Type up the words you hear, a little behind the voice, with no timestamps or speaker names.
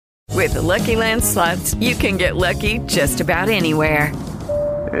With the Lucky Land Slots, you can get lucky just about anywhere.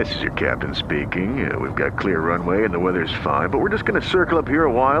 This is your captain speaking. We've got clear runway and the weather's fine, but we're just going to circle up here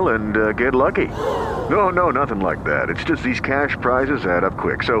a while and get lucky. No, nothing like that. It's just these cash prizes add up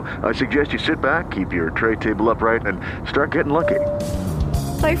quick. So I suggest you sit back, keep your tray table upright, and start getting lucky.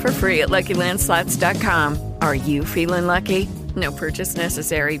 Play for free at LuckyLandSlots.com. Are you feeling lucky? No purchase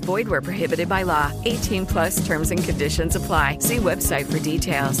necessary. Void where prohibited by law. 18 plus terms and conditions apply. See website for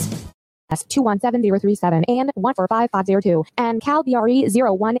details. 217037 and 145502 and Cal BRE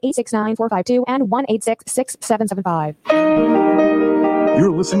 0186945 and 1866775.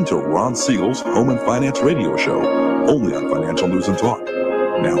 You're listening to Ron Siegel's Home and Finance Radio Show, only on Financial News and Talk.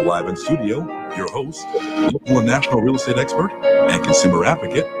 Now live in studio, your host, local and national real estate expert and consumer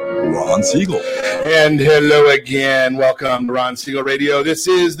advocate, Ron Siegel. And hello again. Welcome to Ron Siegel Radio. This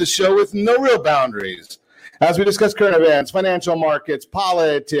is the show with no real boundaries. As we discuss current events, financial markets,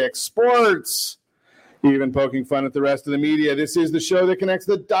 politics, sports, even poking fun at the rest of the media, this is the show that connects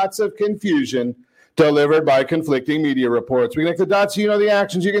the dots of confusion delivered by conflicting media reports. We connect the dots so you know the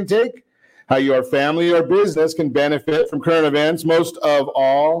actions you can take, how your family or business can benefit from current events. Most of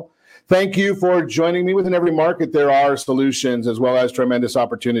all, thank you for joining me. Within every market, there are solutions as well as tremendous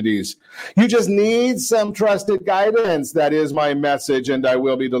opportunities. You just need some trusted guidance. That is my message, and I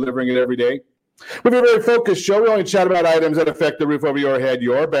will be delivering it every day. We're a very focused show. We only chat about items that affect the roof over your head,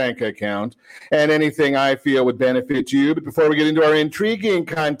 your bank account, and anything I feel would benefit you. But before we get into our intriguing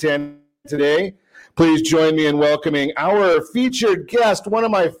content today, please join me in welcoming our featured guest, one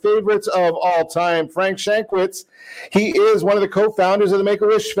of my favorites of all time, Frank Shankwitz. He is one of the co-founders of the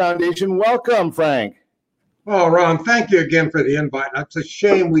Make-A-Wish Foundation. Welcome, Frank. Oh, Ron, thank you again for the invite. It's a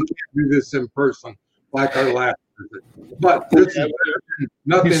shame we can't do this in person like our last visit. But this is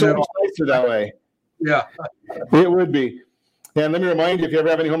nothing so at all. nicer that way. Yeah. It would be. And let me remind you, if you ever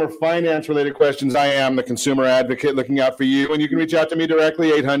have any home or finance-related questions, I am the consumer advocate looking out for you. And you can reach out to me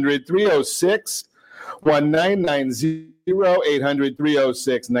directly, 800-306-1990,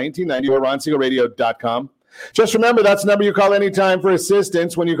 800-306-1990, or RonSiegelRadio.com. Just remember, that's the number you call anytime for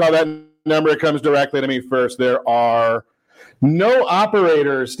assistance. When you call that number, it comes directly to me first. There are no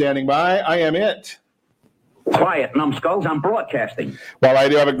operators standing by. I am it. Quiet, numbskulls, I'm broadcasting. While I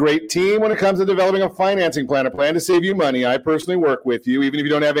do have a great team when it comes to developing a financing plan, a plan to save you money, I personally work with you, even if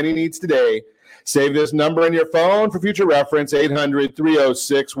you don't have any needs today. Save this number in your phone for future reference,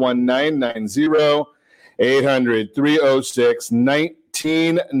 800-306-1990,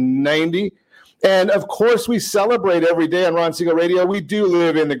 800-306-1990. And, of course, we celebrate every day on Ron Siegel Radio. We do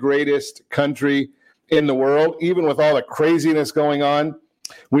live in the greatest country in the world, even with all the craziness going on.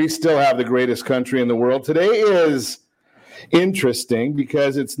 We still have the greatest country in the world. Today is interesting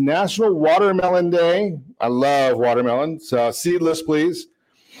because it's National Watermelon Day. I love watermelon, so seedless, please.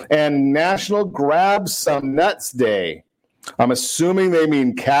 And National Grab Some Nuts Day. I'm assuming they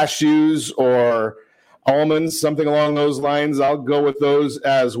mean cashews or almonds, something along those lines. I'll go with those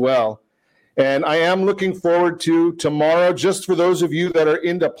as well. And I am looking forward to tomorrow, just for those of you that are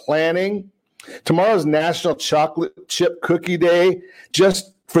into planning. Tomorrow's National Chocolate Chip Cookie Day.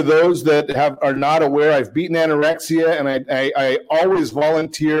 Just for those that are not aware, I've beaten anorexia, and I always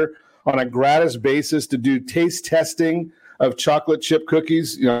volunteer on a gratis basis to do taste testing of chocolate chip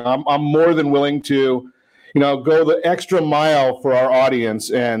cookies. You know, I'm more than willing to, go the extra mile for our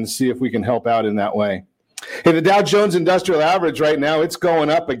audience and see if we can help out in that way. Hey, the Dow Jones Industrial Average right now, it's going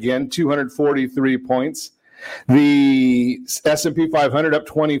up again, 243 points. The S&P 500 up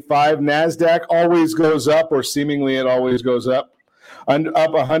 25. NASDAQ always goes up, or seemingly it always goes up,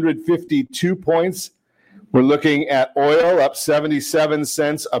 up 152 points. We're looking at oil up 77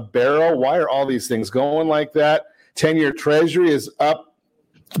 cents a barrel. Why are all these things going like that? 10-year Treasury is up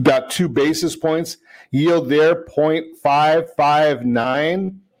about 2 basis points. Yield there,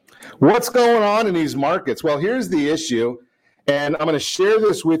 0.559. What's going on in these markets? Well, here's the issue. And I'm going to share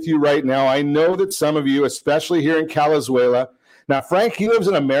this with you right now. I know that some of you, especially here in Calizuela. Now, Frank, he lives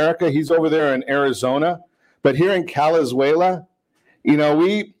in America. He's over there in Arizona. But here in Calizuela,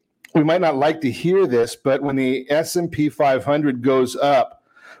 we might not like to hear this, but when the S&P 500 goes up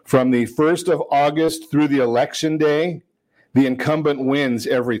from the 1st of August through the election day, the incumbent wins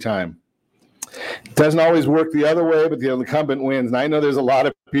every time. It doesn't always work the other way, but the incumbent wins. And I know there's a lot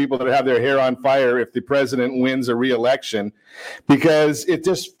of people that have their hair on fire if the president wins a re-election, because it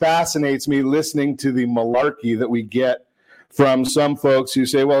just fascinates me listening to the malarkey that we get from some folks who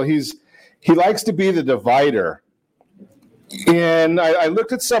say, well, he likes to be the divider. And I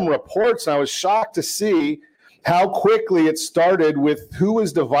looked at some reports, and I was shocked to see how quickly it started with who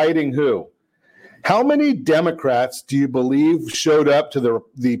was dividing who. How many Democrats do you believe showed up to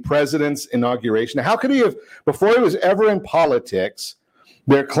the president's inauguration? How could he have, before he was ever in politics,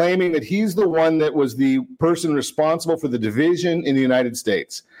 they're claiming that he's the one that was the person responsible for the division in the United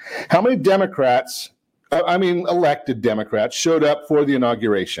States. How many Democrats, elected Democrats, showed up for the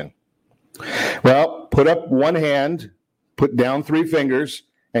inauguration? Well, put up one hand, put down three fingers,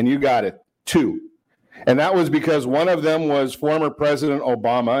 and you got it. 2. And that was because one of them was former President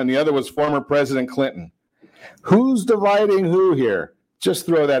Obama and the other was former President Clinton. Who's dividing who here? Just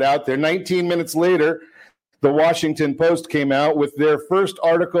throw that out there. 19 minutes later, the Washington Post came out with their first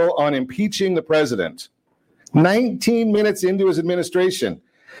article on impeaching the president. 19 minutes into his administration.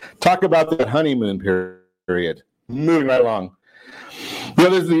 Talk about that honeymoon period. Moving right along.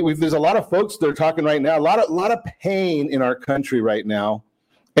 There's a lot of folks that are talking right now, a lot of pain in our country right now.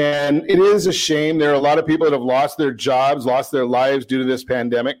 And it is a shame. There are a lot of people that have lost their jobs, lost their lives due to this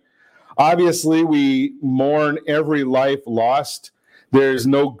pandemic. Obviously, we mourn every life lost. There's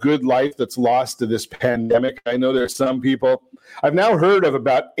no good life that's lost to this pandemic. I know there's some people. I've now heard of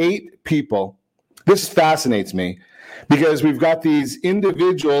about 8 people. This fascinates me because we've got these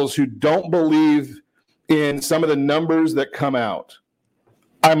individuals who don't believe in some of the numbers that come out.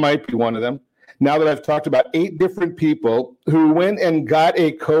 I might be one of them. Now that I've talked about 8 different people who went and got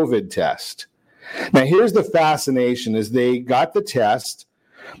a COVID test. Now, here's the fascination is they got the test,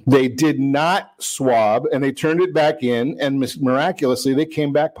 they did not swab, and they turned it back in, and miraculously, they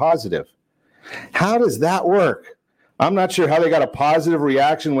came back positive. How does that work? I'm not sure how they got a positive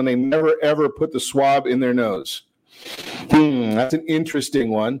reaction when they never, ever put the swab in their nose. That's an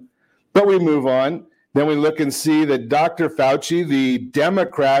interesting one. But we move on. Then we look and see that Dr. Fauci, the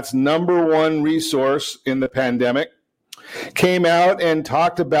Democrats' #1 resource in the pandemic, came out and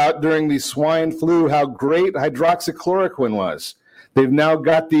talked about during the swine flu how great hydroxychloroquine was. They've now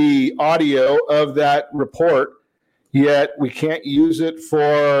got the audio of that report, yet we can't use it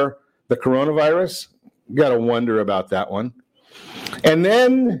for the coronavirus. Got to wonder about that one. And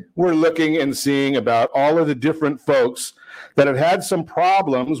then we're looking and seeing about all of the different folks that have had some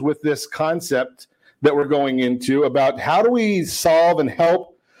problems with this concept that we're going into about how do we solve and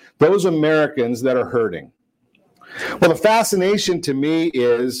help those Americans that are hurting. Well, the fascination to me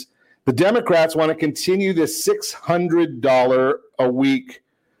is the Democrats want to continue this $600 a week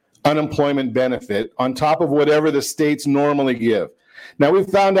unemployment benefit on top of whatever the states normally give. Now, we've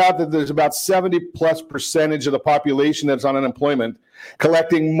found out that there's about 70+% of the population that's on unemployment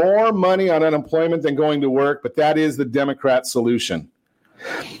collecting more money on unemployment than going to work, but that is the Democrat solution.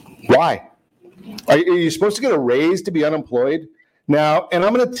 Why? Are you supposed to get a raise to be unemployed? Now, and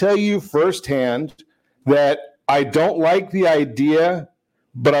I'm going to tell you firsthand that I don't like the idea,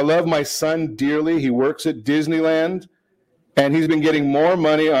 but I love my son dearly. He works at Disneyland, and he's been getting more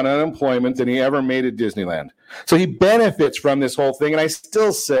money on unemployment than he ever made at Disneyland. So he benefits from this whole thing, and I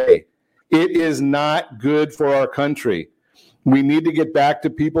still say it is not good for our country. We need to get back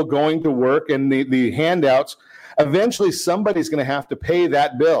to people going to work, and the handouts. Eventually, somebody's going to have to pay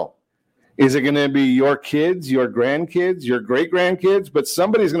that bill. Is it going to be your kids, your grandkids, your great-grandkids? But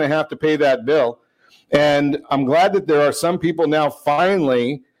somebody's going to have to pay that bill. And I'm glad that there are some people now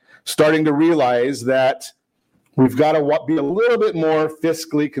finally starting to realize that we've got to be a little bit more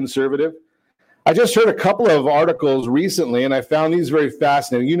fiscally conservative. I just heard a couple of articles recently, and I found these very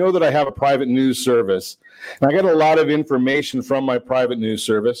fascinating. You know that I have a private news service, and I get a lot of information from my private news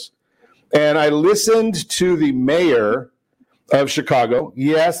service. And I listened to the mayor of Chicago.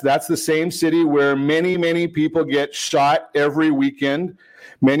 Yes, that's the same city where many, many people get shot every weekend.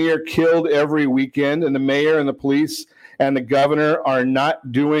 Many are killed every weekend, and the mayor and the police and the governor are not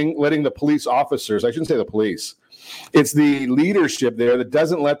letting the police officers, I shouldn't say the police, it's the leadership there that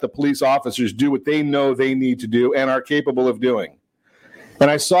doesn't let the police officers do what they know they need to do and are capable of doing. And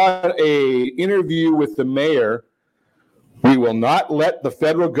I saw an interview with the mayor. We will not let the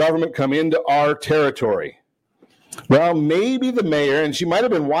federal government come into our territory. Well, maybe the mayor, and she might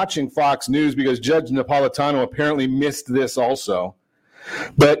have been watching Fox News because Judge Napolitano apparently missed this also.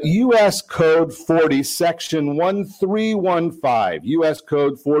 But U.S. Code 40, Section 1315, U.S.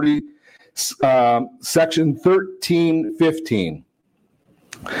 Code 40, Section 1315.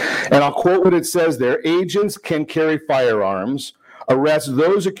 And I'll quote what it says there. Agents can carry firearms, arrest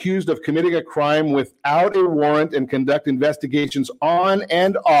those accused of committing a crime without a warrant, and conduct investigations on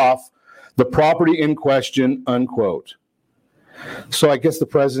and off the property in question, unquote. So I guess the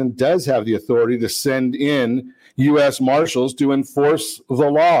president does have the authority to send in U.S. Marshals to enforce the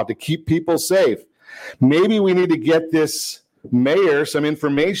law, to keep people safe. Maybe we need to get this mayor some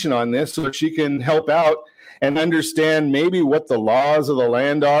information on this so she can help out and understand maybe what the laws of the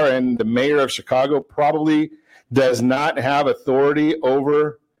land are, and the mayor of Chicago probably does not have authority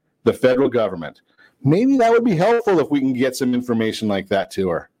over the federal government. Maybe that would be helpful if we can get some information like that to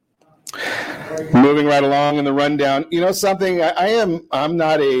her. Moving right along in the rundown, you know something, I've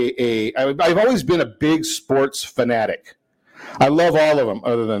always been a big sports fanatic. I love all of them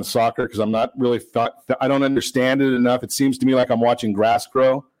other than soccer because I'm not really I don't understand it enough. It seems to me like I'm watching grass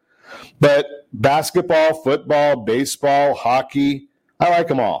grow. But basketball, football, baseball, hockey, I like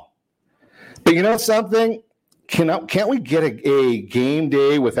them all. But you know something? Can't we get a game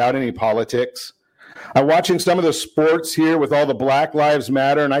day without any politics? I'm watching some of the sports here with all the Black Lives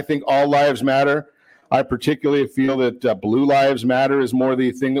Matter, and I think all lives matter. I particularly feel that Blue Lives Matter is more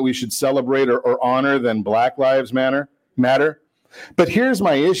the thing that we should celebrate or honor than Black Lives Matter. But here's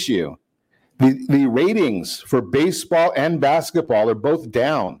my issue. The ratings for baseball and basketball are both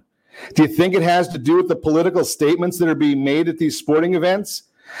down. Do you think it has to do with the political statements that are being made at these sporting events?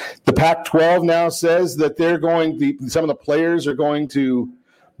 The Pac-12 now says that some of the players are going to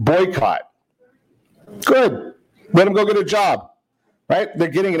boycott. Good. Let them go get a job, right? They're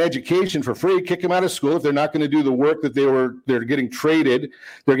getting an education for free. Kick them out of school if they're not going to do the work that they're getting traded.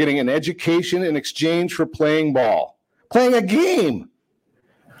 They're getting an education in exchange for playing ball, playing a game,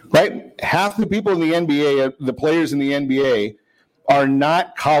 right? Half the people in the NBA, the players in the NBA, are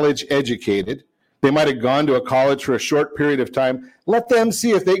not college educated. They might have gone to a college for a short period of time. Let them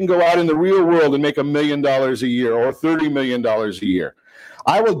see if they can go out in the real world and make $1 million a year or $30 million a year.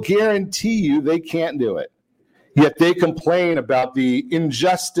 I will guarantee you they can't do it. Yet they complain about the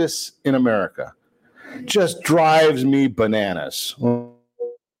injustice in America. Just drives me bananas, or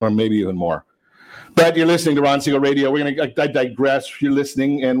maybe even more. But you're listening to Ron Siegel Radio. We're going to digress. You're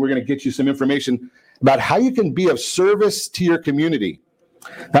listening, and we're going to get you some information about how you can be of service to your community.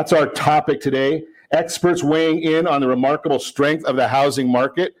 That's our topic today. Experts weighing in on the remarkable strength of the housing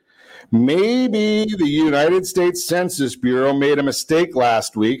market. Maybe the United States Census Bureau made a mistake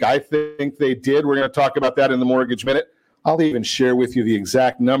last week. I think they did. We're going to talk about that in the Mortgage Minute. I'll even share with you the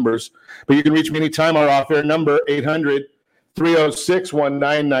exact numbers. But you can reach me anytime. Our off-air number,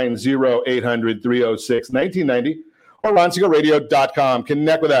 800-306-1990, 800-306-1990, or RonSiegelRadio.com.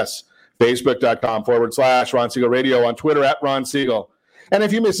 Connect with us, Facebook.com/Ron Siegel Radio, on Twitter @Ron Siegel. And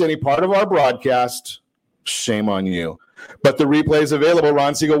if you miss any part of our broadcast, shame on you. But the replay is available,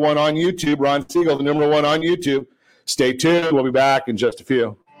 Ron Siegel 1 on YouTube, Ron Siegel, the number 1 on YouTube. Stay tuned. We'll be back in just a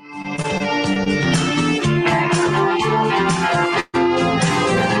few.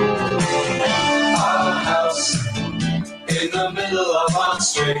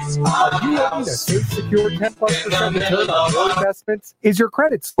 Are you looking to save secure 10+% return on your investments? Is your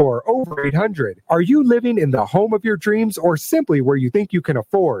credit score over 800? Are you living in the home of your dreams or simply where you think you can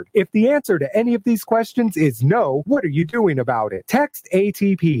afford? If the answer to any of these questions is no, what are you doing about it? Text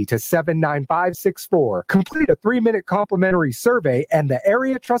ATP to 79564. Complete a 3-minute complimentary survey, and the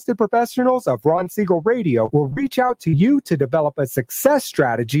area trusted professionals of Ron Siegel Radio will reach out to you to develop a success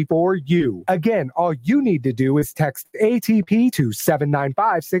strategy for you. Again, all you need to do is text ATP to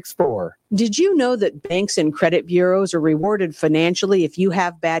 79564. Did you know that banks and credit bureaus are rewarded financially if you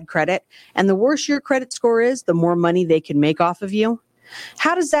have bad credit? And the worse your credit score is, the more money they can make off of you?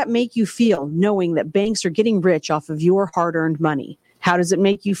 How does that make you feel, knowing that banks are getting rich off of your hard-earned money? How does it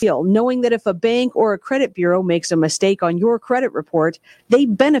make you feel, knowing that if a bank or a credit bureau makes a mistake on your credit report, they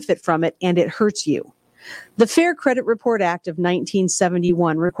benefit from it and it hurts you? The Fair Credit Report Act of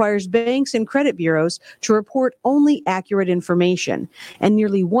 1971 requires banks and credit bureaus to report only accurate information, and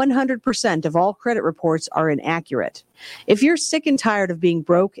nearly 100% of all credit reports are inaccurate. If you're sick and tired of being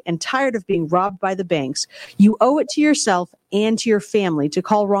broke and tired of being robbed by the banks, you owe it to yourself and to your family to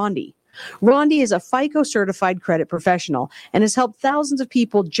call Rondi. Rondi is a FICO-certified credit professional and has helped thousands of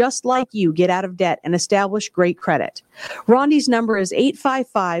people just like you get out of debt and establish great credit. Rondi's number is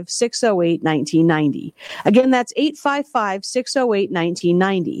 855-608-1990. Again, that's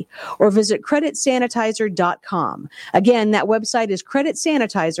 855-608-1990. Or visit creditsanitizer.com. Again, that website is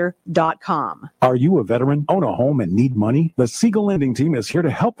creditsanitizer.com. Are you a veteran, own a home, and need money? The Siegel Lending Team is here to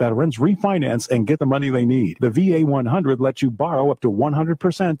help veterans refinance and get the money they need. The VA 100 lets you borrow up to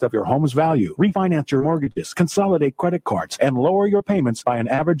 100% of your home's value, refinance your mortgages, consolidate credit cards, and lower your payments by an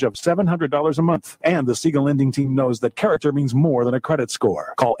average of $700 a month. And the Siegel Lending Team knows that character means more than a credit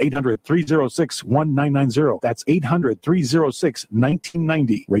score. Call 800-306-1990. That's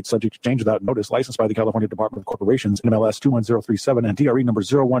 800-306-1990. Rate subject to change without notice. Licensed by the California Department of Corporations, NMLS 21037, and DRE number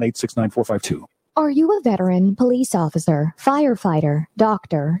 01869452. Are you a veteran, police officer, firefighter,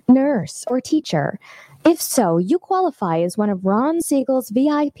 doctor, nurse, or teacher? If so, you qualify as one of Ron Siegel's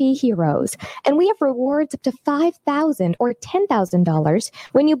VIP heroes, and we have rewards up to $5,000 or $10,000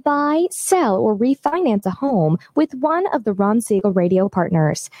 when you buy, sell, or refinance a home with one of the Ron Siegel radio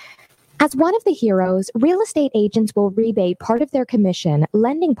partners. As one of the heroes, real estate agents will rebate part of their commission.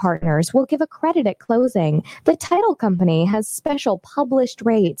 Lending partners will give a credit at closing. The title company has special published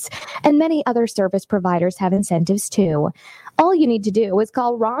rates, and many other service providers have incentives too. All you need to do is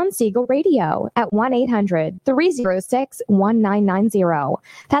call Ron Siegel Radio at 1-800-306-1990.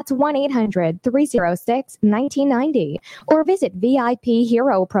 That's 1-800-306-1990. Or visit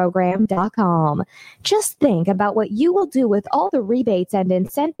VIPHeroProgram.com. Just think about what you will do with all the rebates and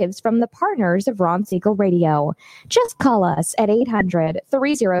incentives from the partners of Ron Siegel Radio. Just call us at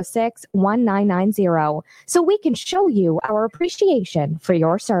 800-306-1990 so we can show you our appreciation for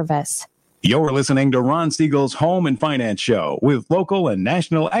your service. You're listening to Ron Siegel's Home and Finance Show with local and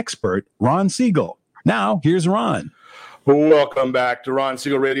national expert Ron Siegel. Now, here's Ron. Welcome back to Ron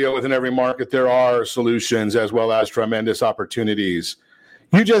Siegel Radio. Within every market, there are solutions as well as tremendous opportunities.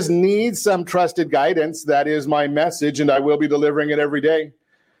 You just need some trusted guidance. That is my message, and I will be delivering it every day.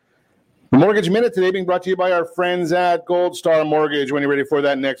 The Mortgage Minute today being brought to you by our friends at Gold Star Mortgage. When you're ready for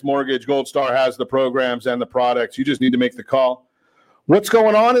that next mortgage, Gold Star has the programs and the products. You just need to make the call. What's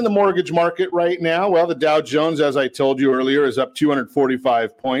going on in the mortgage market right now? Well, the Dow Jones, as I told you earlier, is up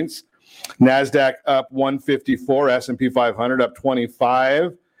 245 points. NASDAQ up 154, S&P 500 up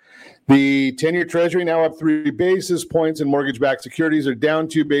 25. The 10-year Treasury now up 3 basis points, and mortgage-backed securities are down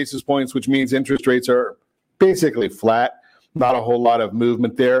 2 basis points, which means interest rates are basically flat. Not a whole lot of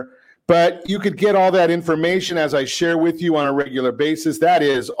movement there. But you could get all that information as I share with you on a regular basis. That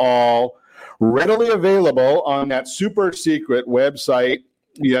is all readily available on that super secret website.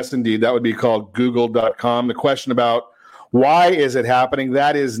 Yes, indeed. That would be called google.com. The question about why is it happening,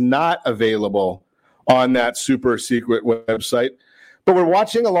 that is not available on that super secret website. But we're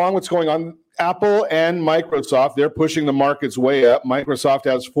watching along what's going on. Apple and Microsoft, they're pushing the markets way up. Microsoft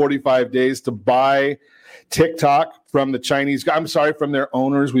has 45 days to buy TikTok from the Chinese, from their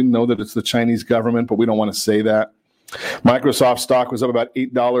owners. We know that it's the Chinese government, but we don't want to say that. Microsoft stock was up about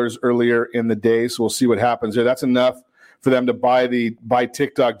 $8 earlier in the day, so we'll see what happens there. That's enough for them to buy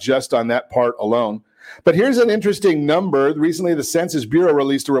TikTok just on that part alone. But here's an interesting number. Recently, the Census Bureau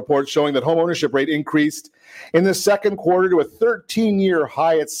released a report showing that home ownership rate increased in the second quarter to a 13-year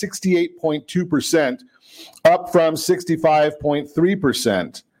high at 68.2%, up from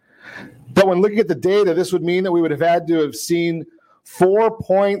 65.3%. But when looking at the data, this would mean that we would have had to have seen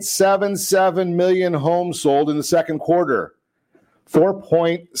 4.77 million homes sold in the second quarter.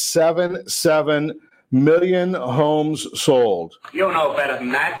 4.77 million homes sold. You know better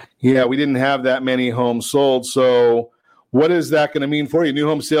than that. Yeah, we didn't have that many homes sold. So what is that going to mean for you? New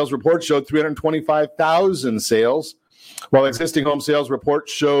home sales report showed 325,000 sales, while existing home sales report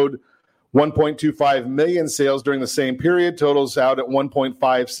showed 1.25 million sales during the same period. Totals out at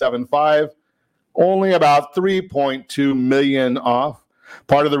 1.575. Only about 3.2 million off.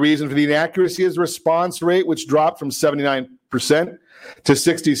 Part of the reason for the inaccuracy is response rate, which dropped from 79% to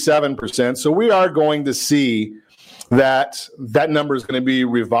 67%. So we are going to see that number is going to be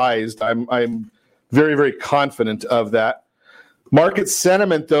revised. I'm very, very confident of that. Market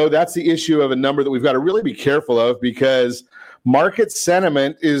sentiment, though, that's the issue of a number that we've got to really be careful of, because market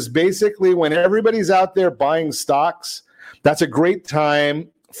sentiment is basically when everybody's out there buying stocks, that's a great time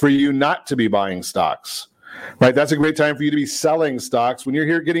for you not to be buying stocks, right? That's a great time for you to be selling stocks. When you're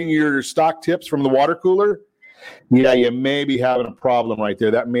here getting your stock tips from the water cooler, yeah, you may be having a problem right there.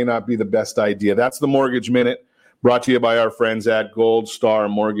 That may not be the best idea. That's the Mortgage Minute, brought to you by our friends at Gold Star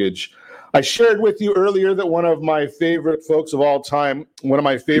Mortgage. I shared with you earlier that one of my favorite folks of all time, one of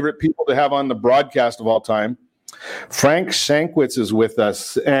my favorite people to have on the broadcast of all time, Frank Shankwitz, is with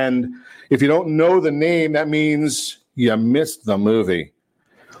us. And if you don't know the name, that means you missed the movie.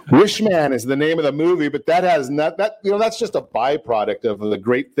 Wishman is the name of the movie, but that's just a byproduct of the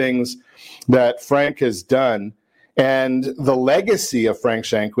great things that Frank has done. And the legacy of Frank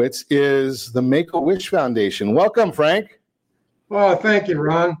Shankwitz is the Make-A-Wish Foundation. Welcome, Frank. Oh, thank you,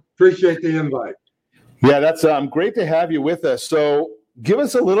 Ron. Appreciate the invite. Yeah, that's great to have you with us. So give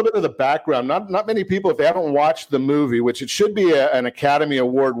us a little bit of the background. Not many people, if they haven't watched the movie, which it should be an Academy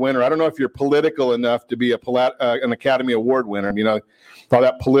Award winner. I don't know if you're political enough to be an Academy Award winner. You know, all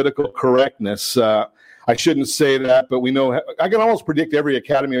that political correctness. I shouldn't say that, but we know I can almost predict every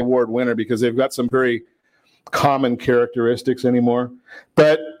Academy Award winner because they've got some very common characteristics anymore.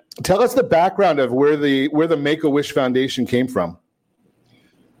 But tell us the background of where the Make-A-Wish Foundation came from.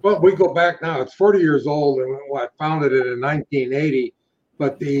 Well, we go back now. It's 40 years old, and I founded it in 1980.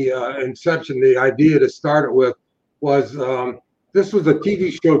 But the inception, the idea to start it with was this was a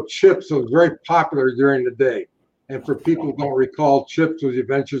TV show, Chips. So it was very popular during the day. And for people who don't recall, Chips was the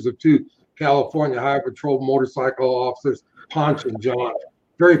adventures of two California Highway Patrol motorcycle officers, Ponch and John.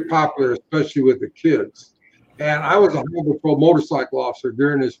 Very popular, especially with the kids. And I was a Highway Patrol motorcycle officer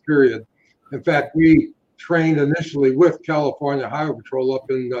during this period. In fact, we trained initially with California Highway Patrol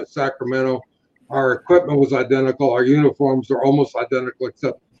up in Sacramento. Our equipment was identical. Our uniforms are almost identical,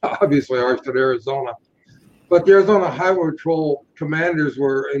 except obviously ours to Arizona. But the Arizona Highway Patrol commanders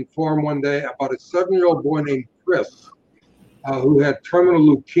were informed one day about a 7-year-old boy named Chris who had terminal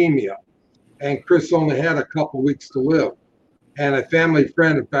leukemia. And Chris only had a couple weeks to live. And a family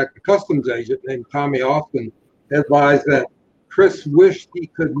friend, in fact, a customs agent named Tommy Austin, advised that Chris wished he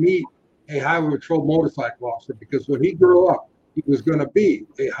could meet a Highway Patrol motorcycle officer because when he grew up, he was going to be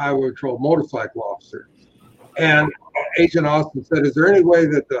a Highway Patrol motorcycle officer. And Agent Austin said, is there any way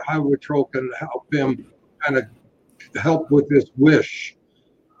that the Highway Patrol can help him kind of help with this wish?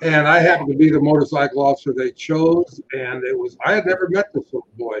 And I happened to be the motorcycle officer they chose. And I had never met this little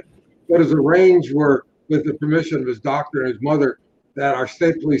boy, but it was arranged where, with the permission of his doctor and his mother, that our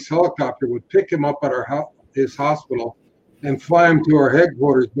state police helicopter would pick him up at his hospital and fly him to our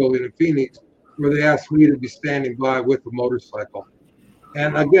headquarters building in Phoenix, where they asked me to be standing by with the motorcycle.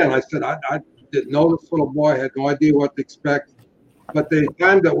 And again, I said, I didn't know this little boy, had no idea what to expect. But they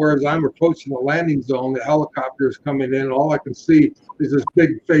timed it whereas I'm approaching the landing zone, the helicopter is coming in, and all I can see is this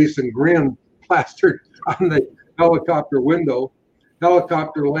big face and grin plastered on the helicopter window.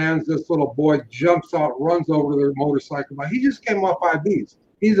 Helicopter lands, this little boy jumps out, runs over their motorcycle. He just came off IVs.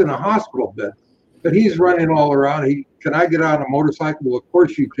 He's in a hospital bed, but he's running all around. Can I get on a motorcycle? Well, of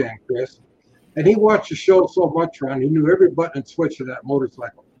course you can, Chris. And he watched the show so much around, he knew every button and switch of that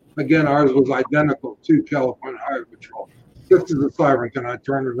motorcycle. Again, ours was identical to California Highway Patrol. This is the siren. Can I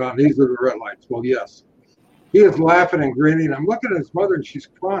turn it on? These are the red lights. Well, yes. He is laughing and grinning. I'm looking at his mother and she's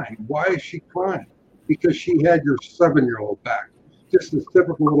crying. Why is she crying? Because she had your 7-year-old back. Just this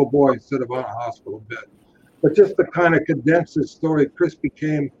typical little boy instead of on a hospital bed. But just to kind of condense this story, Chris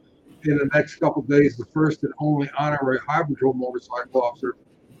became, in the next couple of days, the first and only honorary Highway Patrol motorcycle officer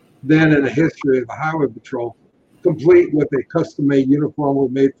then in the history of the Highway Patrol, complete with a custom-made uniform we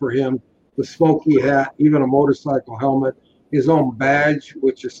made for him, the smoky hat, even a motorcycle helmet, his own badge,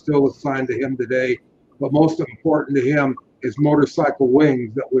 which is still assigned to him today. But most important to him is motorcycle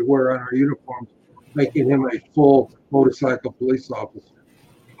wings that we wear on our uniforms, making him a full motorcycle police officer.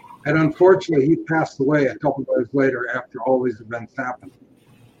 And unfortunately, he passed away a couple of days later after all these events happened.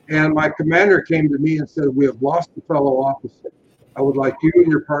 And my commander came to me and said, we have lost a fellow officer. I would like you and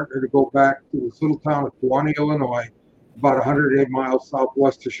your partner to go back to this little town of Kewanee, Illinois, about 108 miles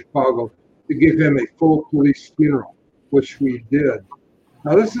southwest of Chicago, to give him a full police funeral, which we did.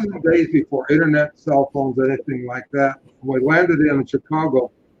 Now, this is the days before internet, cell phones, anything like that. When we landed in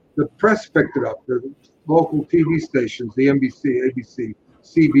Chicago, the press picked it up. The local TV stations, the NBC, ABC,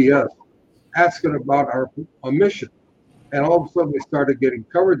 CBS, asking about our mission. And all of a sudden, we started getting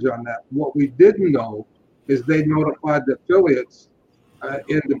coverage on that. What we didn't know is they notified the affiliates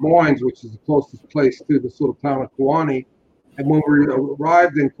in Des Moines, which is the closest place to this little town of Kewanee. And when we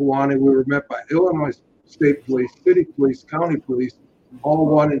arrived in Kewanee, we were met by Illinois State Police, City Police, County Police, all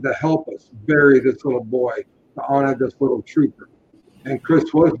wanting to help us bury this little boy to honor this little trooper. And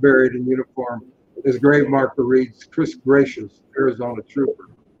Chris was buried in uniform. His grave marker reads, Chris Gracious, Arizona Trooper.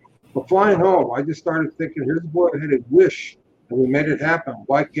 But flying home, I just started thinking, here's a boy that had a wish, and we made it happen.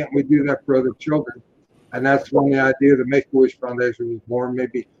 Why can't we do that for other children? And that's when the idea of the Make-A-Wish Foundation was born,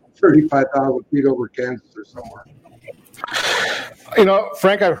 maybe 35,000 feet over Kansas or somewhere. You know,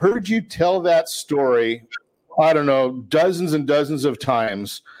 Frank, I've heard you tell that story, I don't know, dozens and dozens of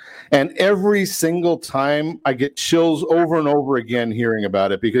times. And every single time I get chills over and over again hearing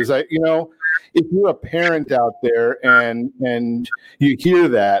about it, because if you're a parent out there and you hear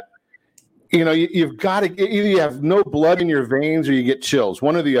that, you've got to either you have no blood in your veins or you get chills,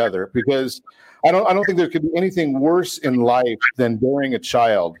 one or the other, because I don't think there could be anything worse in life than burying a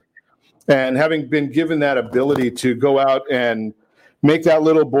child. And having been given that ability to go out and make that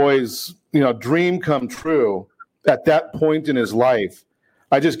little boy's, dream come true at that point in his life,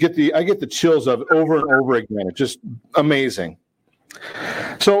 I get the chills of over and over again. It's just amazing.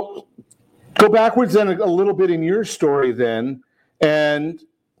 So go backwards then a little bit in your story then, and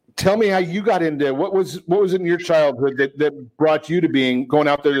tell me how you got into what was in your childhood that brought you to going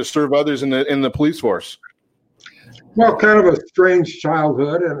out there to serve others in the police force. Well, kind of a strange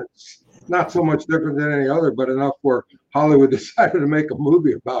childhood, and it's not so much different than any other, but enough where Hollywood decided to make a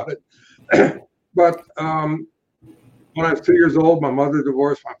movie about it. But when I was 2 years old, my mother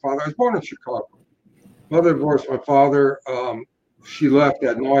divorced my father. I was born in Chicago. Mother divorced my father. She left,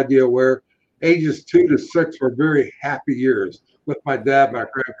 had no idea where. Ages 2 to 6 were very happy years with my dad, my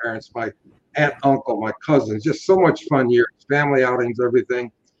grandparents, my aunt, uncle, my cousins. Just so much fun years, family outings,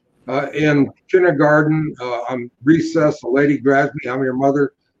 everything. In kindergarten, on recess, a lady grabs me. I'm your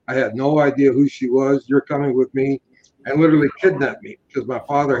mother. I had no idea who she was. You're coming with me, and literally kidnapped me because my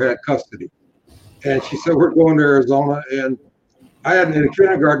father had custody. And she said, we're going to Arizona. And I hadn't, in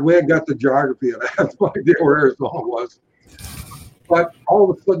kindergarten, we had got the geography, and I have no idea where Arizona was. But all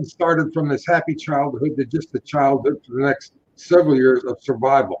of a sudden started from this happy childhood to just a childhood for the next several years of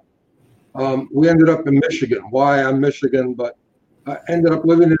survival. We ended up in Michigan. Why I'm Michigan, but I ended up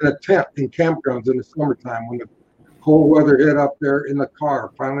living in a tent in campgrounds in the summertime when the cold weather hit up there in the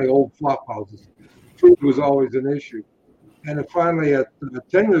car, finally old flop houses. Food was always an issue. And then finally at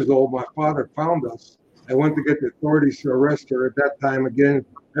 10 years old, my father found us. I went to get the authorities to arrest her. At that time, again,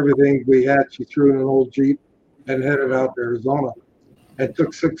 everything we had, she threw in an old Jeep and headed out to Arizona. It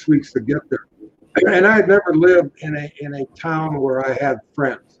took 6 weeks to get there. And I had never lived in a town where I had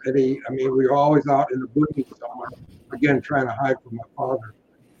friends. We were always out in the bushes somewhere, again, trying to hide from my father.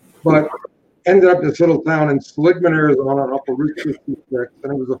 But ended up in this little town in Seligman, Arizona, on Upper Route 56.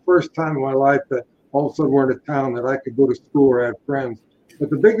 And it was the first time in my life that all of a sudden we're in a town that I could go to school or have friends.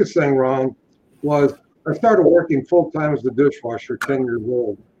 But the biggest thing wrong was I started working full-time as a dishwasher, 10 years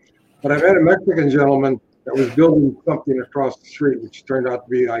old. But I met a Mexican gentleman that was building something across the street, which turned out to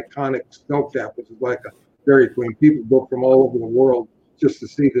be iconic Snow Cap, which is like a Dairy Queen. People go from all over the world just to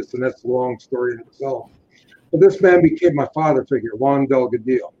see this, and that's a long story in itself. But this man became my father figure, Juan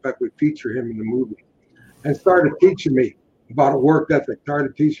Delgadillo. In fact, we feature him in the movie. And started teaching me about work ethic,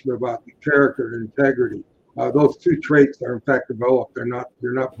 started teaching me about the character and integrity. Those two traits are in fact developed. They're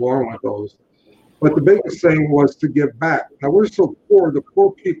not born with those. But the biggest thing was to give back. Now we're so poor, the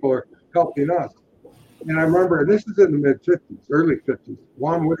poor people are helping us. And I remember, this is in the mid-50s, early 50s.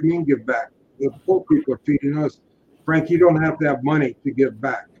 Juan, what do you mean give back? The poor people are feeding us. Frank, you don't have to have money to give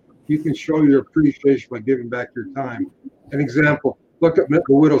back. You can show your appreciation by giving back your time. An example, look at the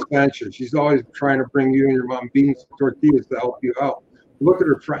widow Sanchez. She's always trying to bring you and your mom beans and tortillas to help you out. Look at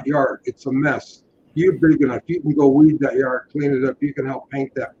her front yard. It's a mess. You're big enough. You can go weed that yard, clean it up. You can help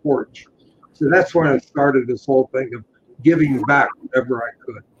paint that porch. So that's when I started this whole thing of giving back whenever I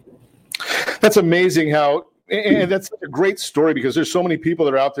could. That's amazing how, and that's a great story because there's so many people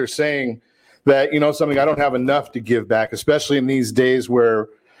that are out there saying that, something, I don't have enough to give back, especially in these days where,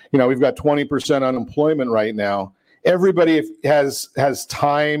 we've got 20% unemployment right now. Everybody has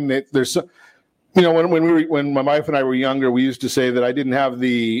time. There's, when my wife and I were younger, we used to say that I didn't have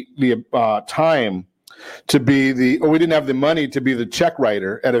the time to be we didn't have the money to be the check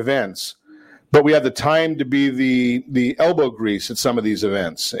writer at events. But we had the time to be the elbow grease at some of these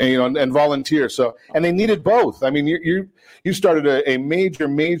events, and volunteer. So, and they needed both. I mean, you started a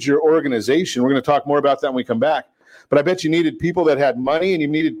major organization. We're going to talk more about that when we come back. But I bet you needed people that had money, and you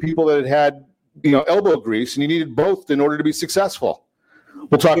needed people that had elbow grease, and you needed both in order to be successful.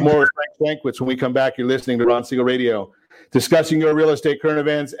 We'll talk more with Frank Shankwitz when we come back. You're listening to Ron Siegel Radio, discussing your real estate current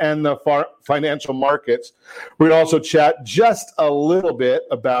events and the financial markets. We're going to also chat just a little bit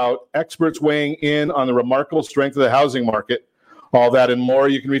about experts weighing in on the remarkable strength of the housing market. All that and more.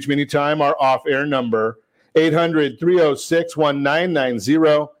 You can reach me anytime. Our off-air number,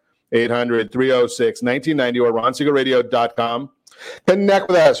 800-306-1990, 800-306-1990, or RonSiegelRadio.com. Connect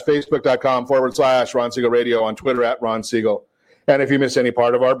with us, Facebook.com/Ron Siegel Radio, on Twitter @RonSiegel. And if you miss any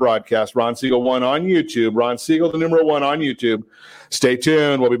part of our broadcast, Ron Siegel 1 on YouTube. Ron Siegel, the numeral 1 on YouTube. Stay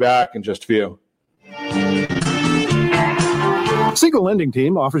tuned. We'll be back in just a few. Siegel Lending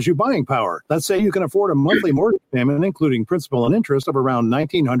Team offers you buying power. Let's say you can afford a monthly mortgage payment, including principal and interest, of around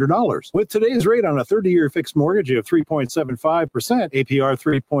 $1,900. With today's rate on a 30-year fixed mortgage of 3.75%,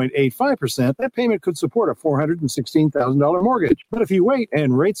 APR 3.85%, that payment could support a $416,000 mortgage. But if you wait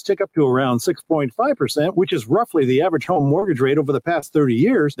and rates tick up to around 6.5%, which is roughly the average home mortgage rate over the past 30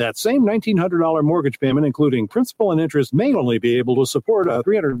 years, that same $1,900 mortgage payment, including principal and interest, may only be able to support a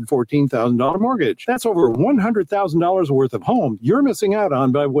 $314,000 mortgage. That's over $100,000 worth of home you're missing out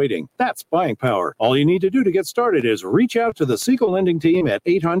on by waiting. That's buying power. All you need to do to get started is reach out to the Siegel Lending Team at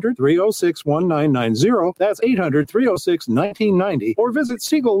 800-306-1990. That's 800-306-1990. Or visit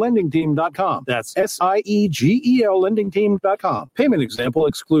SiegelLendingTeam.com. That's SIEGEL LendingTeam.com. Payment example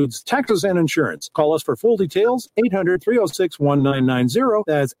excludes taxes and insurance. Call us for full details, 800-306-1990.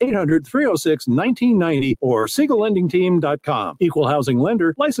 That's 800-306-1990 or SiegelLendingTeam.com. Equal housing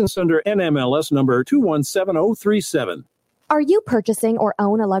lender, licensed under NMLS number 217037. Are you purchasing or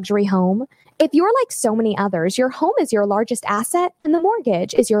own a luxury home? If you're like so many others, your home is your largest asset and the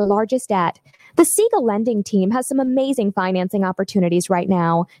mortgage is your largest debt. The Siegel Lending Team has some amazing financing opportunities right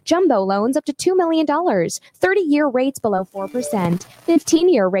now. Jumbo loans up to $2 million, 30-year rates below 4%,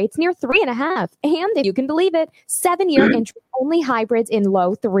 15-year rates near 3.5%, and if you can believe it, 7-year interest-only hybrids in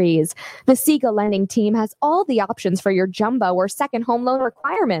low 3s. The Siegel Lending Team has all the options for your jumbo or second home loan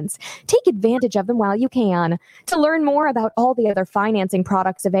requirements. Take advantage of them while you can. To learn more about all the other financing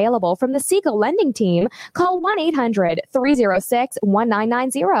products available from the Siegel Lending Team, call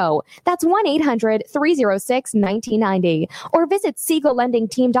 1-800-306-1990. That's 1-800-306-1990. Or visit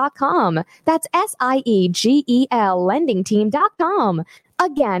SiegelLendingTeam.com. That's SIEGEL LendingTeam.com.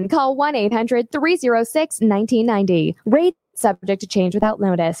 Again, call 1-800-306-1990. Rate subject to change without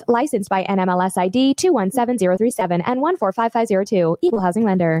notice. Licensed by NMLS ID 217037 and 145502. Equal housing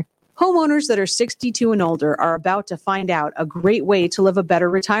lender. Homeowners that are 62 and older are about to find out a great way to live a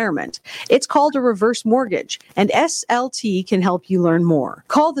better retirement. It's called a reverse mortgage, and SLT can help you learn more.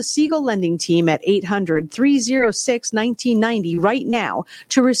 Call the Siegel Lending Team at 800-306-1990 right now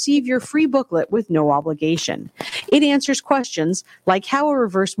to receive your free booklet with no obligation. It answers questions like how a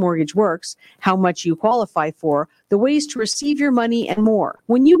reverse mortgage works, how much you qualify for, the ways to receive your money, and more.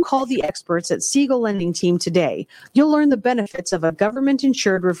 When you call the experts at Siegel Lending Team today, you'll learn the benefits of a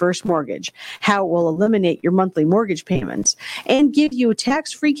government-insured reverse mortgage, how it will eliminate your monthly mortgage payments, and give you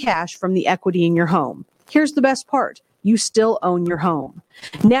tax-free cash from the equity in your home. Here's the best part. You still own your home.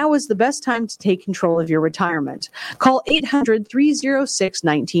 Now is the best time to take control of your retirement. Call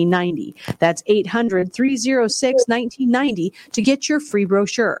 800-306-1990. That's 800-306-1990 to get your free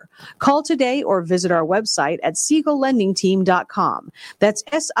brochure. Call today or visit our website at SiegelLendingTeam.com. That's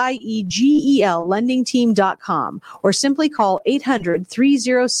SIEGEL LendingTeam.com. Or simply call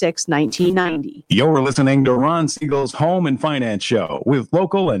 800-306-1990. You're listening to Ron Siegel's Home and Finance Show with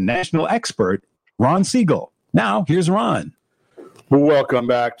local and national expert Ron Siegel. Now, here's Ron. Welcome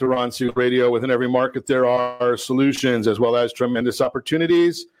back to Ron Siegel Radio. Within every market, there are solutions as well as tremendous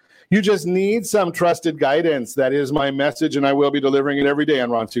opportunities. You just need some trusted guidance. That is my message, and I will be delivering it every day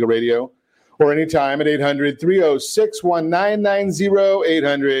on Ron Siegel Radio or anytime at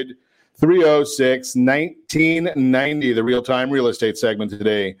 800-306-1990, 800-306-1990, the real-time real estate segment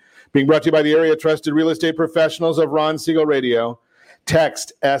today. Being brought to you by the area trusted real estate professionals of Ron Siegel Radio.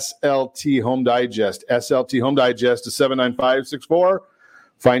 Text SLT Home Digest, SLT Home Digest to 79564.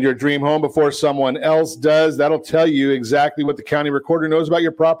 Find your dream home before someone else does. That'll tell you exactly what the county recorder knows about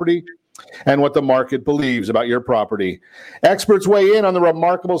your property and what the market believes about your property. Experts weigh in on the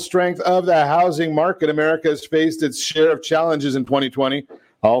remarkable strength of the housing market. America has faced its share of challenges in 2020.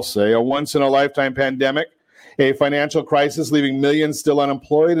 I'll say a once-in-a-lifetime pandemic, a financial crisis leaving millions still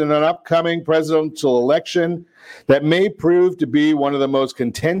unemployed, and an upcoming presidential election that may prove to be one of the most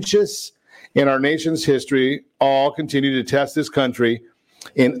contentious in our nation's history, all continue to test this country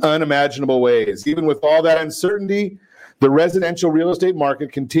in unimaginable ways. Even with all that uncertainty, the residential real estate market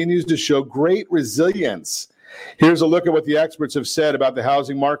continues to show great resilience. Here's a look at what the experts have said about the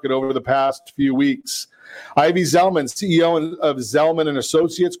housing market over the past few weeks. Ivy Zellman, CEO of Zellman &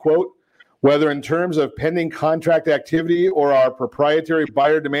 Associates, quote, "Whether in terms of pending contract activity or our proprietary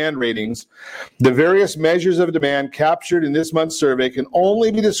buyer demand ratings, the various measures of demand captured in this month's survey can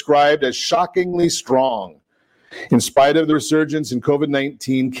only be described as shockingly strong. In spite of the resurgence in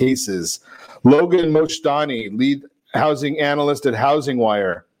COVID-19 cases." Logan Moshtani, lead housing analyst at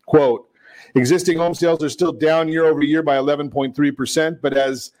HousingWire, quote, "Existing home sales are still down year over year by 11.3%, but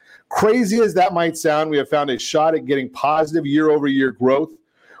as crazy as that might sound, we have found a shot at getting positive year over year growth.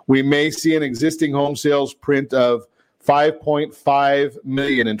 We may see an existing home sales print of 5.5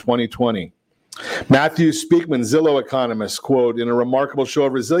 million in 2020. Matthew Speakman, Zillow economist, quote, "In a remarkable show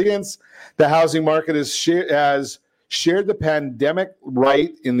of resilience, the housing market has shared the pandemic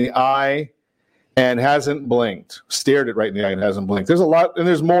right in the eye and hasn't blinked." Stared it right in the eye and hasn't blinked. There's a lot, and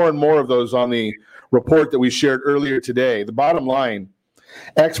there's more and more of those on the report that we shared earlier today. The bottom line,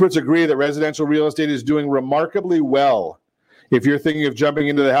 experts agree that residential real estate is doing remarkably well. If you're thinking of jumping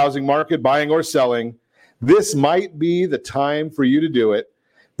into the housing market, buying or selling, this might be the time for you to do it.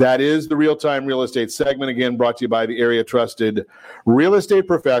 That is the Real-Time Real Estate segment, again, brought to you by the area-trusted real estate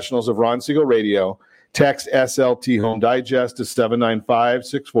professionals of Ron Siegel Radio. Text SLT Home Digest to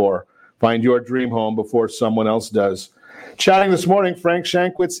 79564. Find your dream home before someone else does. Chatting this morning, Frank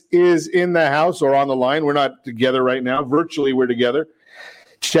Shankwitz is in the house or on the line. We're not together right now. Virtually, we're together.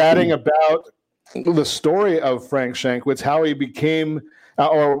 Chatting about the story of Frank Shankwitz, how he became,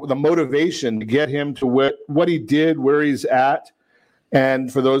 or the motivation to get him to what he did, where he's at.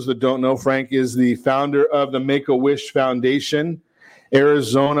 And for those that don't know, Frank is the founder of the Make-A-Wish Foundation,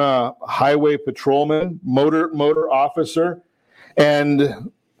 Arizona highway patrolman, motor officer,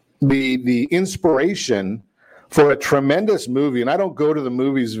 and the inspiration for a tremendous movie. And I don't go to the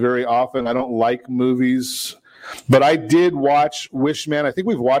movies very often. I don't like movies, but I did watch Wishman. I think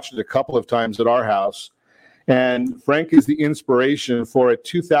we've watched it a couple of times at our house. And Frank is the inspiration for a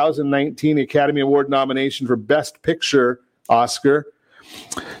 2019 Academy Award nomination for Best Picture Oscar.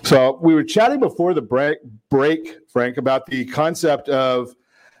 So we were chatting before the break, Frank, about the concept of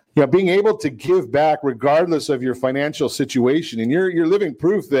being able to give back regardless of your financial situation. And you're living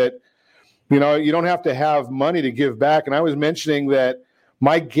proof that you don't have to have money to give back. And I was mentioning that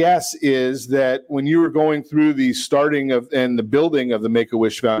my guess is that when you were going through the starting of and the building of the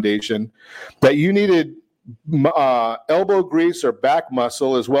Make-A-Wish Foundation, that you needed elbow grease or back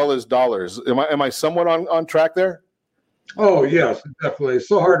muscle as well as dollars. Am I somewhat on track there? Oh, yes, definitely. It's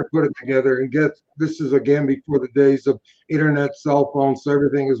so hard to put it together and this is again before the days of internet, cell phones, so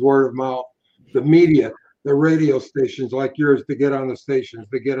everything is word of mouth. The media, the radio stations like yours to get on the stations,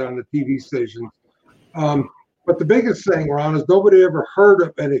 to get on the TV stations. But the biggest thing, Ron, is nobody ever heard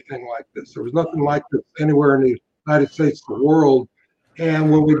of anything like this. There was nothing like this anywhere in the United States, the world. And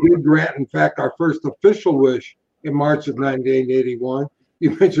when we did grant, in fact, our first official wish in March of 1981, you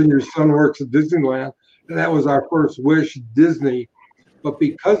mentioned your son works at Disneyland. And that was our first wish, Disney. But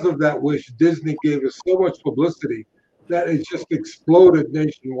because of that wish, Disney gave us so much publicity that it just exploded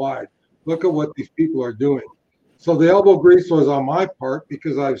nationwide. Look at what these people are doing. So the elbow grease was on my part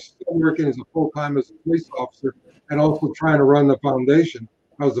because I was still working as a full-time as a police officer and also trying to run the foundation.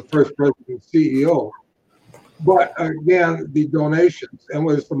 I was the first president and CEO. But again, the donations, and it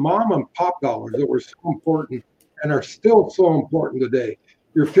was the mom and pop dollars that were so important and are still so important today.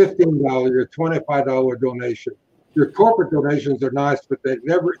 Your $15, your $25 donation. Your corporate donations are nice, but they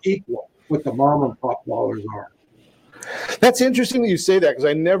never equal what the mom and pop dollars are. That's interesting that you say that because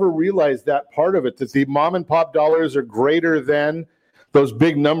I never realized that part of it, that the mom and pop dollars are greater than those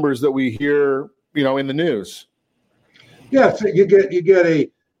big numbers that we hear, in the news. Yeah, so you get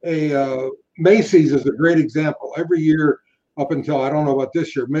a Macy's is a great example. Every year up until, I don't know about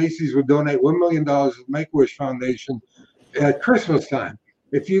this year, Macy's would donate $1 million to the Make-A-Wish Foundation at Christmas time.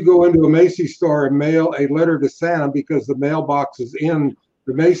 If you go into a Macy's store and mail a letter to Santa because the mailbox is in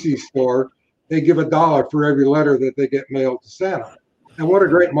the Macy's store, they give $1 for every letter that they get mailed to Santa. And what a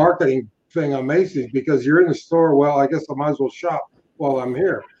great marketing thing on Macy's, because you're in the store, well, I guess I might as well shop while I'm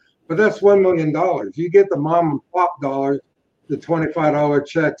here. But that's $1 million. You get the mom and pop dollars, the $25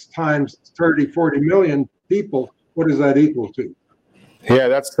 checks times 30, 40 million people. What does that equal to? Yeah,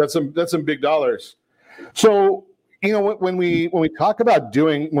 that's some big dollars. So, when we talk about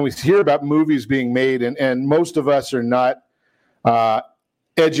when we hear about movies being made, and most of us are not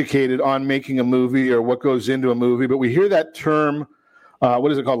educated on making a movie or what goes into a movie, but we hear that term,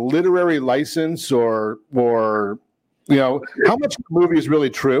 what is it called, literary license, or how much of the movie is really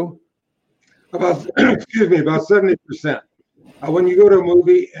true? About 70%. When you go to a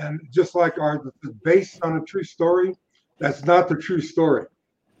movie and just like ours, it's based on a true story, that's not the true story.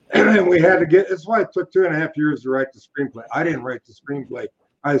 And we had to that's why it took 2.5 years to write the screenplay. I didn't write the screenplay.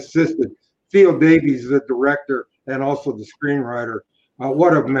 I assisted. Theo Davies, the director and also the screenwriter.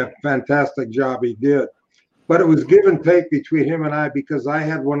 What a fantastic job he did. But it was give and take between him and I because I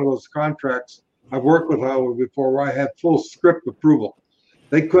had one of those contracts. I've worked with Hollywood before where I had full script approval.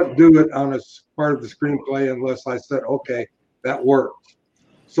 They couldn't do it on a part of the screenplay unless I said, okay, that works.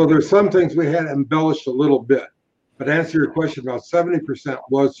 So there's some things we had embellished a little bit. But to answer your question, about 70%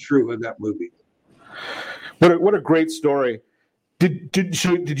 was true in that movie. What a great story! Did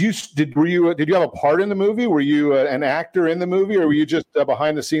you have a part in the movie? Were you an actor in the movie, or were you just a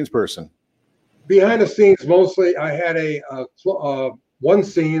behind the scenes person? Behind the scenes, mostly. I had one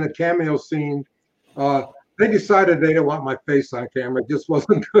scene, a cameo scene. They decided they didn't want my face on camera; it just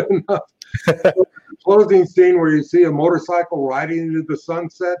wasn't good enough. The closing scene where you see a motorcycle riding into the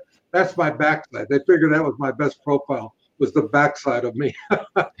sunset. That's my backside. They figured that was my best profile, was the backside of me.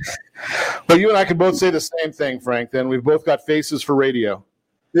 Well, you and I can both say the same thing, Frank, then. We've both got faces for radio.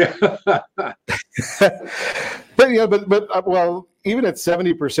 Yeah. But even at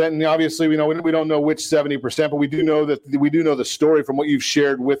 70%, and obviously we don't know which 70%, but we do know the story from what you've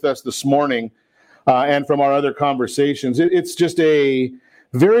shared with us this morning, and from our other conversations. It's just a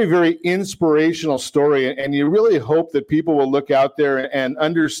very, very inspirational story, and you really hope that people will look out there and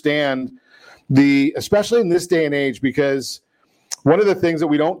understand especially in this day and age, because one of the things that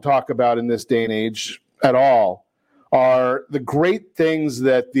we don't talk about in this day and age at all are the great things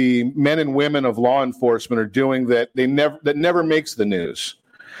that the men and women of law enforcement are doing that never makes the news.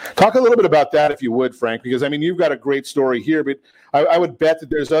 Talk a little bit about that, if you would, Frank, because, I mean, you've got a great story here, but I would bet that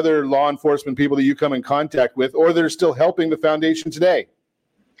there's other law enforcement people that you come in contact with, or they're still helping the foundation today.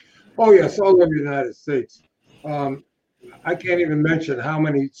 Oh, yes, all over the United States. I can't even mention how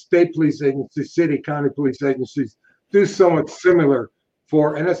many state police agencies, city, county police agencies do somewhat similar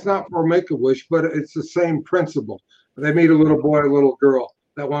and it's not for Make-A-Wish, but it's the same principle. They meet a little boy, a little girl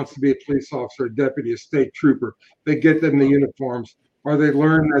that wants to be a police officer, a deputy, a state trooper. They get them the uniforms, or they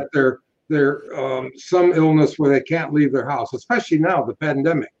learn that they're some illness where they can't leave their house, especially now, the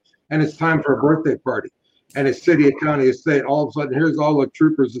pandemic, and it's time for a birthday party. And it's city, a county, a state. All of a sudden, here's all the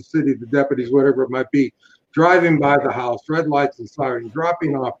troopers, the city, the deputies, whatever it might be, driving by the house, red lights and sirens,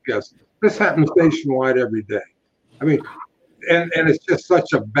 dropping off guests. This happens nationwide every day. I mean, and it's just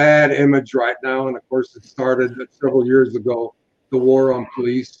such a bad image right now. And of course, it started several years ago, the war on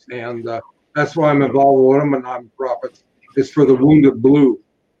police. And that's why I'm involved with one of my nonprofits. It's for the Wounded Blue.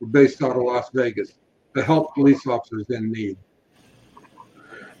 We're based out of Las Vegas to help police officers in need.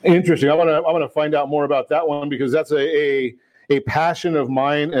 Interesting. I want to find out more about that one, because that's a passion of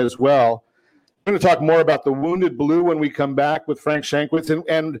mine as well. I'm going to talk more about the Wounded Blue when we come back with Frank Shankwitz.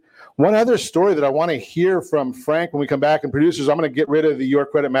 And one other story that I want to hear from Frank when we come back, and producers, I'm going to get rid of the Your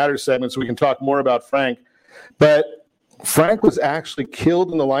Credit Matters segment so we can talk more about Frank. But Frank was actually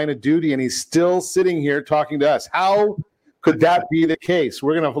killed in the line of duty, and he's still sitting here talking to us. How could that be the case?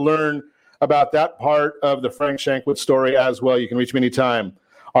 We're going to learn about that part of the Frank Shankwitz story as well. You can reach me anytime.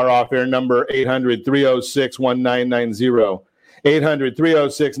 Our off-air number, 800-306-1990.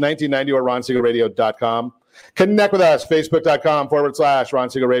 800-306-1990 or RonSiegelRadio.com. Connect with us, Facebook.com/Ron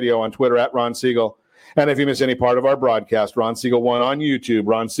Siegel Radio, on Twitter @Ron Siegel. And if you miss any part of our broadcast, Ron Siegel 1 on YouTube.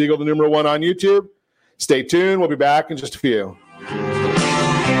 Ron Siegel, the numeral 1 on YouTube. Stay tuned. We'll be back in just a few.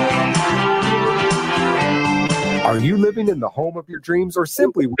 Are you living in the home of your dreams, or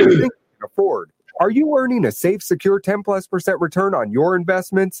simply what you think you can afford? Are you earning a safe, secure 10+% return on your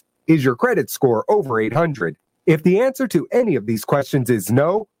investments? Is your credit score over 800? If the answer to any of these questions is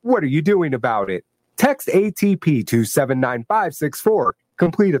no, what are you doing about it? Text ATP to 79564.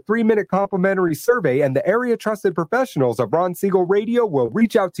 Complete a 3-minute complimentary survey, and the area trusted professionals of Ron Siegel Radio will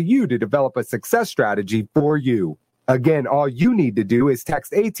reach out to you to develop a success strategy for you. Again, all you need to do is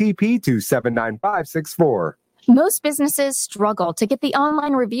text ATP to 79564. Most businesses struggle to get the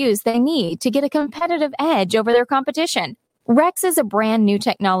online reviews they need to get a competitive edge over their competition. Rex is a brand new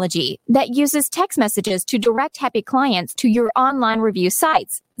technology that uses text messages to direct happy clients to your online review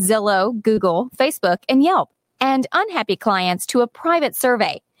sites, Zillow, Google, Facebook, and Yelp, and unhappy clients to a private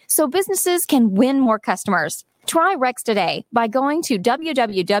survey, so businesses can win more customers. Try Rex today by going to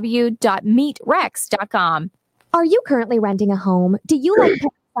www.meetrex.com. Are you currently renting a home? Do you like paying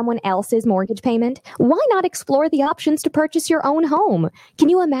someone else's mortgage payment? Why not explore the options to purchase your own home? Can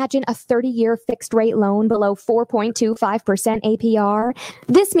you imagine a 30-year fixed-rate loan below 4.25% APR?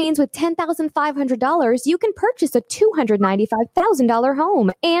 This means with $10,500, you can purchase a $295,000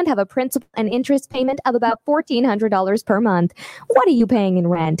 home and have a principal and interest payment of about $1,400 per month. What are you paying in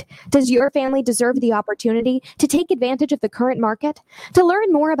rent? Does your family deserve the opportunity to take advantage of the current market? To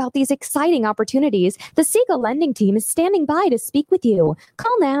learn more about these exciting opportunities, the Siegel Lending Team is standing by to speak with you.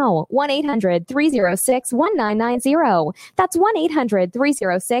 Call now, 1-800-306-1990. That's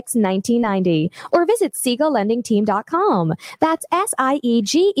 1-800-306-1990. Or visit SiegelLendingTeam.com. That's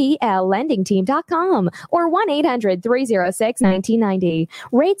SIEGEL LendingTeam.com. Or 1-800-306-1990.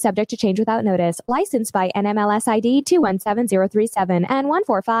 Rate subject to change without notice. Licensed by NMLS ID 217037 and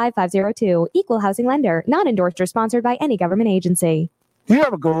 145502. Equal housing lender. Not endorsed or sponsored by any government agency. Do you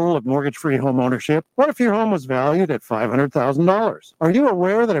have a goal of mortgage-free home ownership? What if your home was valued at $500,000? Are you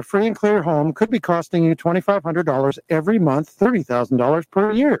aware that a free and clear home could be costing you $2,500 every month, $30,000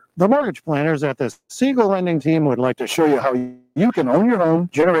 per year? The mortgage planners at the Siegel Lending Team would like to show you how You can own your home,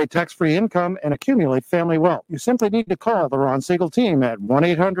 generate tax-free income, and accumulate family wealth. You simply need to call the Ron Siegel team at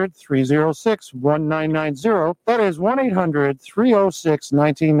 1-800-306-1990. That is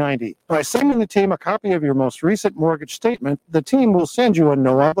 1-800-306-1990. By sending the team a copy of your most recent mortgage statement, the team will send you a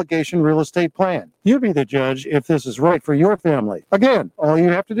no-obligation real estate plan. You be the judge if this is right for your family. Again, all you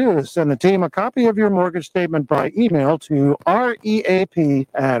have to do is send the team a copy of your mortgage statement by email to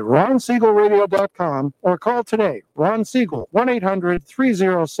reap@ronsiegelradio.com or call today. Ron Siegel,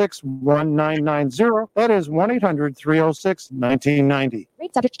 1-800-306-1990. That is 1-800-306-1990.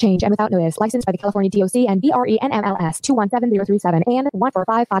 Rate subject to change and without notice. Licensed by the California DOC and BRE NMLS 217037 and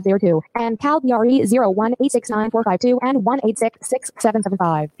 145502 and Cal BRE 01869452 and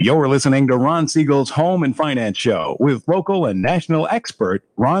 1866775. You're listening to Ron Siegel's Home and Finance Show with local and national expert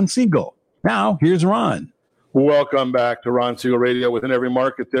Ron Siegel. Now, here's Ron. Welcome back to Ron Siegel Radio. Within every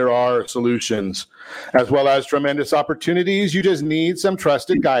market, there are solutions, as well as tremendous opportunities. You just need some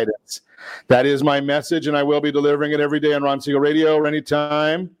trusted guidance. That is my message, and I will be delivering it every day on Ron Siegel Radio or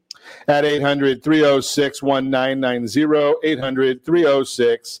anytime at 800-306-1990,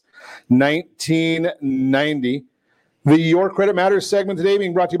 800-306-1990. The Your Credit Matters segment today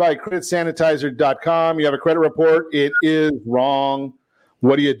being brought to you by CreditSanitizer.com. You have a credit report. It is wrong.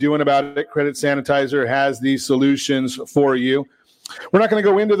 What are you doing about it? Credit Sanitizer has these solutions for you. We're not going to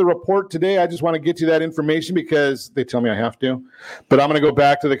go into the report today. I just want to get you that information because they tell me I have to. But I'm going to go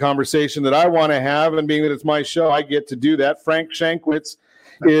back to the conversation that I want to have, and being that it's my show, I get to do that. Frank Shankwitz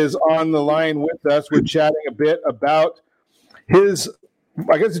is on the line with us. We're chatting a bit about his,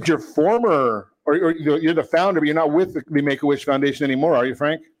 I guess it's your former, or you're the founder, but you're not with the Make-A-Wish Foundation anymore, are you,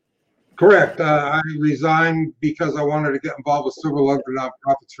 Frank? Correct. I resigned because I wanted to get involved with several other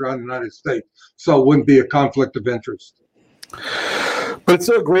nonprofits around the United States, so it wouldn't be a conflict of interest. But it's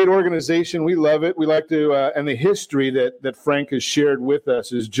a great organization. We love it. We like to, and the history that Frank has shared with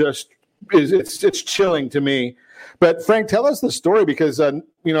us is just it's chilling to me. But Frank, tell us the story because not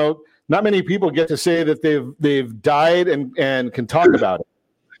many people get to say that they've died and can talk about it.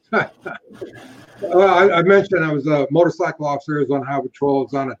 Well, I mentioned I was a motorcycle officer. I was on Highway Patrol. I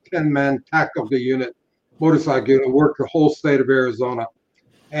was on a 10-man tactical unit, motorcycle unit, worked the whole state of Arizona.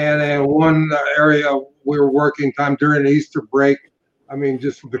 And in one area, we were working time during the Easter break. I mean,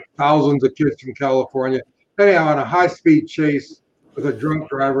 just the thousands of kids from California. Anyhow, on a high-speed chase with a drunk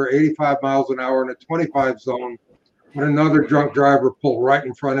driver, 85 miles an hour in a 25 zone, when another drunk driver pulled right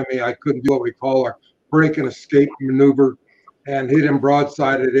in front of me. I couldn't do what we call our break and escape maneuver and hit him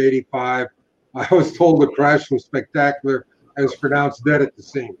broadside at 85. I was told the crash was spectacular. I was pronounced dead at the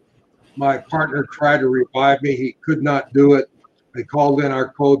scene. My partner tried to revive me. He could not do it. They called in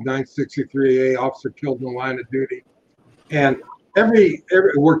our code 963A, officer killed in the line of duty. And every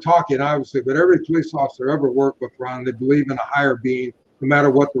we're talking obviously, but every police officer ever worked with, Ron, they believe in a higher being, no matter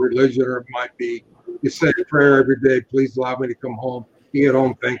what the religion or it might be. You say a prayer every day, please allow me to come home. You get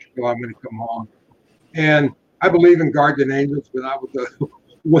home, thank you for allowing me to come home. And I believe in guardian angels, but not with the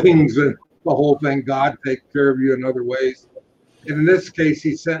wings and the whole thing. God takes care of you in other ways. And in this case,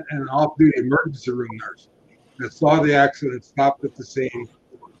 he sent an off-duty emergency room nurse that saw the accident, stopped at the scene,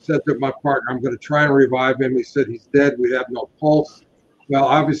 said to my partner, I'm going to try and revive him. He said, he's dead. We have no pulse. Well,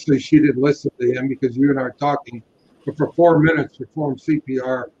 obviously, she didn't listen to him because you and I are talking. But for 4 minutes, performed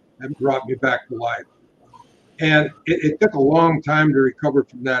CPR and brought me back to life. And it took a long time to recover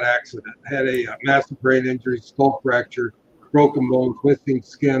from that accident. I had a massive brain injury, skull fracture, broken bones, missing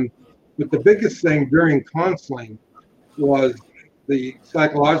skin. But the biggest thing during counseling was the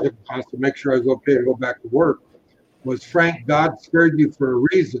psychological counseling, make sure I was okay to go back to work, was, Frank, God scared you for a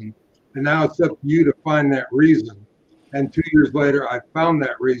reason, and now it's up to you to find that reason. And 2 years later, I found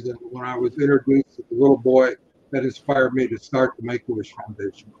that reason when I was introduced to the little boy that inspired me to start the Make-A-Wish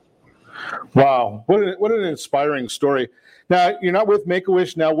Foundation. Wow. What an inspiring story. Now, you're not with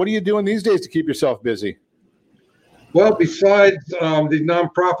Make-A-Wish now. What are you doing these days to keep yourself busy? Well, besides these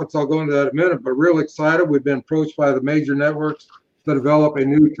nonprofits, I'll go into that in a minute, but real excited. We've been approached by the major networks to develop a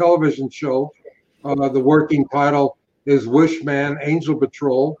new television show. The working title is Wishman Angel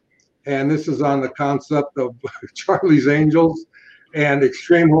Patrol, and this is on the concept of Charlie's Angels and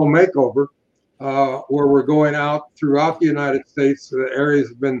Extreme Home Makeover, where we're going out throughout the United States. The areas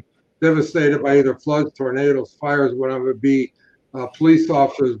have been devastated by either floods, tornadoes, fires, whatever it be, police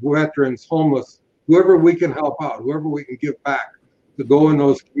officers, veterans, homeless, whoever we can help out, whoever we can give back, to go in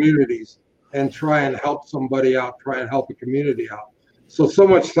those communities and try and help somebody out, try and help a community out. So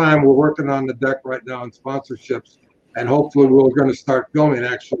much time we're working on the deck right now in sponsorships, and hopefully we're going to start filming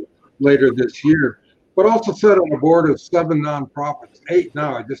actually later this year. But also sit on a board of 7 nonprofits, 8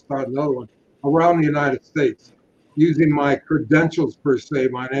 now, I just started another one, around the United States. using my credentials, per se,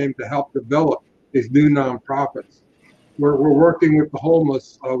 my name, to help develop these new nonprofits. We're working with the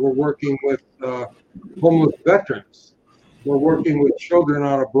homeless. We're working with homeless veterans. We're working with children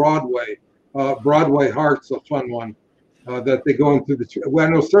on a Broadway. Broadway Heart's a fun one that they go into. I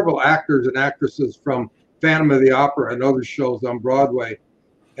know several actors and actresses from Phantom of the Opera and other shows on Broadway,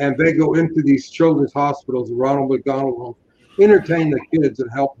 and they go into these children's hospitals, Ronald McDonald Homes, entertain the kids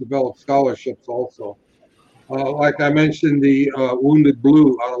and help develop scholarships also. Like I mentioned, the Wounded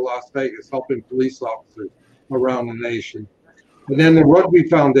Blue out of Las Vegas, helping police officers around the nation. And then the Rugby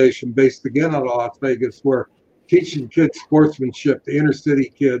Foundation, based again out of Las Vegas, where teaching kids sportsmanship, the inner city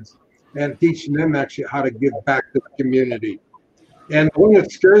kids, and teaching them actually how to give back to the community. And the one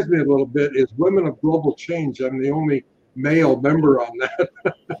that scares me a little bit is Women of Global Change. I'm the only male member on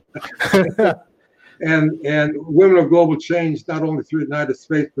that. and Women of Global Change, not only through the United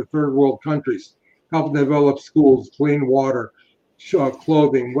States, but third world countries, helping develop schools, clean water,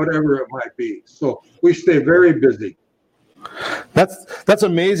 clothing, whatever it might be. So we stay very busy. That's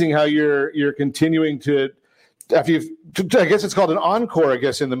amazing how you're continuing to, after I guess it's called an encore, I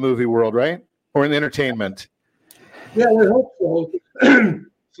guess, in the movie world, right? Or in entertainment. Yeah, we hope so.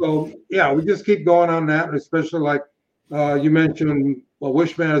 So yeah, we just keep going on that, especially like you mentioned,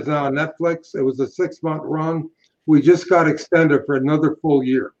 Wishman is now on Netflix. It was a 6-month run. We just got extended for another full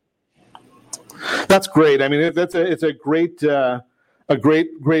year. That's great. I mean, it's a great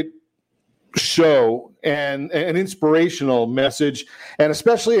show and an inspirational message, and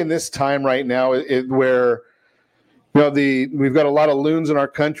especially in this time right now, where we've got a lot of loons in our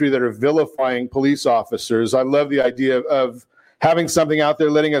country that are vilifying police officers. I love the idea of having something out there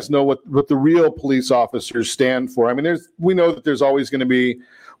letting us know what the real police officers stand for. I mean, we know that there's always going to be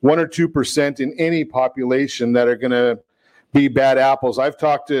 1 or 2% in any population that are going to be bad apples. I've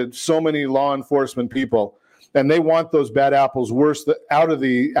talked to so many law enforcement people, and they want those bad apples worse out of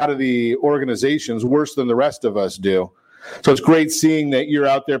the organizations worse than the rest of us do. So it's great seeing that you're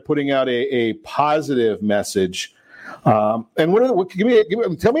out there putting out a positive message. And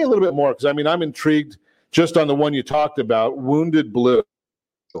tell me a little bit more, because I mean, I'm intrigued just on the one you talked about, Wounded Blue.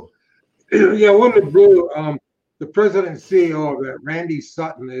 Yeah, Wounded Blue. The president and CEO of it, Randy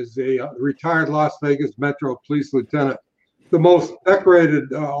Sutton, is a retired Las Vegas Metro Police Lieutenant, the most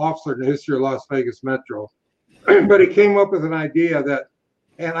decorated officer in the history of Las Vegas Metro. But he came up with an idea that,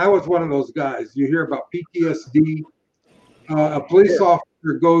 and I was one of those guys. You hear about PTSD. A police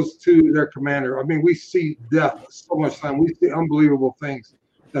officer goes to their commander. I mean, we see death so much time. We see unbelievable things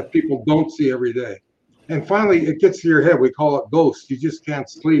that people don't see every day. And finally, it gets to your head. We call it ghosts. You just can't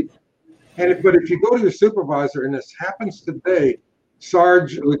sleep. But if you go to your supervisor, and this happens today,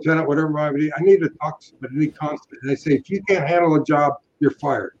 Sarge, Lieutenant, whatever it might be, I need to talk to somebody, I need constant. And they say, if you can't handle a job, you're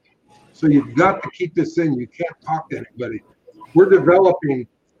fired. So you've got to keep this in. You can't talk to anybody. We're developing,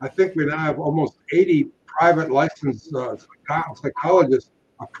 I think we now have almost 80 private licensed psychologists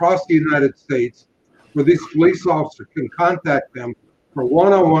across the United States, where these police officers can contact them for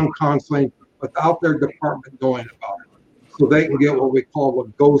one-on-one counseling without their department knowing about it, so they can get what we call a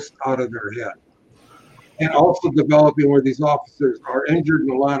ghost out of their head. And also developing where these officers are injured in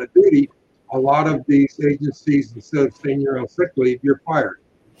the line of duty, a lot of these agencies, instead of saying you're on sick leave, you're fired.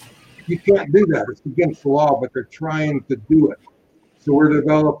 You can't do that. It's against the law, but they're trying to do it. So we're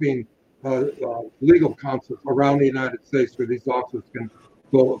developing legal counsel around the United States where these officers can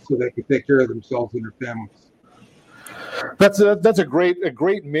go so they can take care of themselves and their families. That's a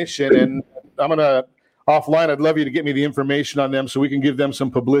great mission, and I'm gonna offline. I'd love you to get me the information on them so we can give them some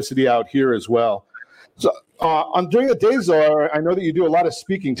publicity out here as well. So during the days, though, I know that you do a lot of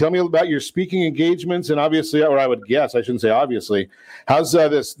speaking. Tell me about your speaking engagements, and obviously, or I would guess, I shouldn't say obviously, how's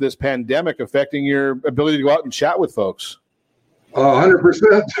this pandemic affecting your ability to go out and chat with folks?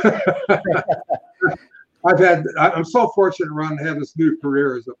 100%. I'm so fortunate, Ron, to have this new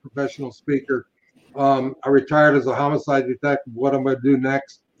career as a professional speaker. I retired as a homicide detective. What I'm going to do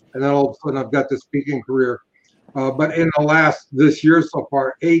next? And then all of a sudden, I've got this speaking career. But in this year so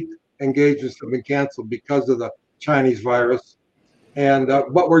far, 8 engagements have been canceled because of the Chinese virus. And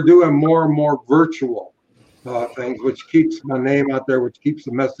but we're doing more and more virtual things, which keeps my name out there, which keeps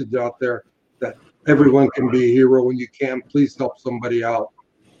the message out there that everyone can be a hero when you can. Please help somebody out.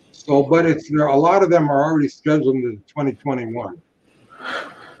 So, but a lot of them are already scheduled into 2021.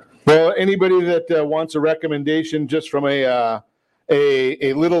 Well, anybody that wants a recommendation just from a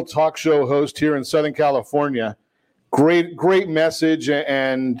little talk show host here in Southern California, great message,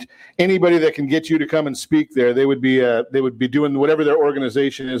 and anybody that can get you to come and speak there, they would be doing whatever their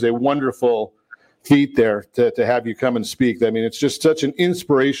organization is, a wonderful feat there to have you come and speak. I mean, it's just such an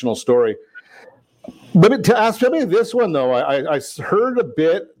inspirational story. But tell me this one, though. I heard a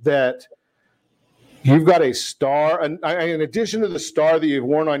bit that you've got a star. And in addition to the star that you've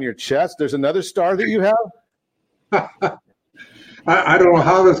worn on your chest, there's another star that you have? I don't know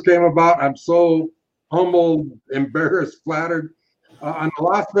how this came about. I'm so humbled, embarrassed, flattered. On the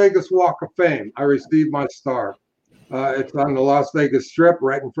Las Vegas Walk of Fame, I received my star. It's on the Las Vegas Strip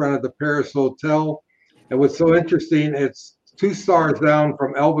right in front of the Paris Hotel. And what's so interesting, it's 2 stars down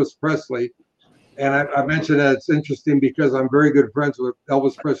from Elvis Presley. And I mentioned that it's interesting because I'm very good friends with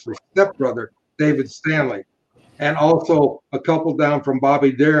Elvis Presley's stepbrother, David Stanley. And also a couple down from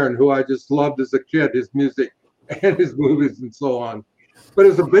Bobby Darin, who I just loved as a kid, his music and his movies and so on. But it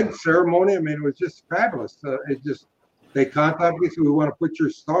was a big ceremony. I mean, it was just fabulous. They contacted me, so we want to put your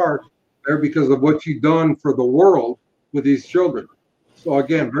star there because of what you've done for the world with these children. So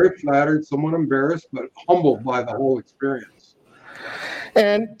again, very flattered, somewhat embarrassed, but humbled by the whole experience.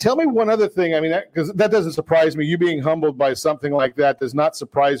 And tell me one other thing. I mean, because that doesn't surprise me. You being humbled by something like that does not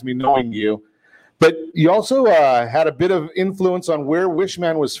surprise me knowing you. But you also had a bit of influence on where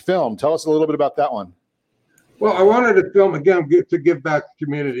Wishman was filmed. Tell us a little bit about that one. Well, I wanted to film, again, to give back to the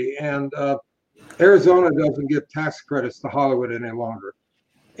community. And Arizona doesn't give tax credits to Hollywood any longer.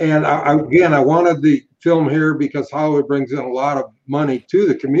 And I wanted the film here because Hollywood brings in a lot of money to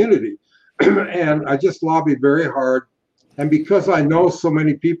the community. And I just lobbied very hard. And because I know so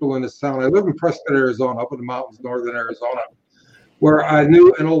many people in this town, I live in Prescott, Arizona, up in the mountains, northern Arizona, where I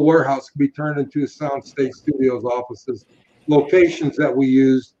knew an old warehouse could be turned into Soundstage Studios offices, locations that we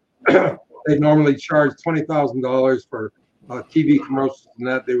used. They normally charge $20,000 for TV commercials and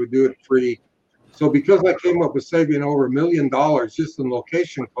that. They would do it free. So because I came up with saving over $1 million just in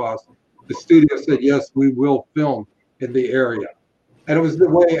location costs, the studio said, yes, we will film in the area. And it was the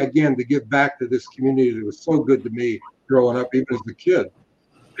way, again, to give back to this community that was so good to me growing up, even as a kid.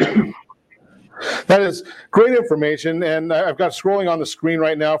 That is great information. And I've got scrolling on the screen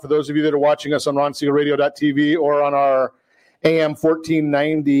right now for those of you that are watching us on RonSiegelRadio.tv or on our AM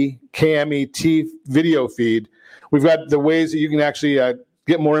 1490 KMET video feed. We've got the ways that you can actually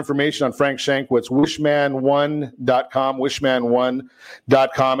get more information on Frank Shankwitz, wishman1.com,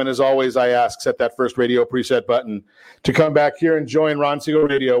 wishman1.com. And as always, I ask, set that first radio preset button to come back here and join Ron Siegel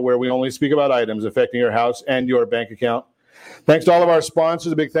Radio, where we only speak about items affecting your house and your bank account. Thanks to all of our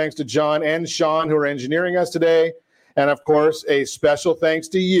sponsors. A big thanks to John and Sean, who are engineering us today. And, of course, a special thanks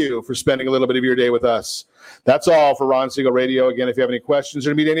to you for spending a little bit of your day with us. That's all for Ron Siegel Radio. Again, if you have any questions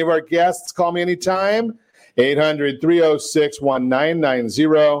or to meet any of our guests, call me anytime.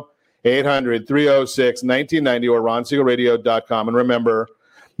 800-306-1990, 800-306-1990, or RonSiegelRadio.com. And remember,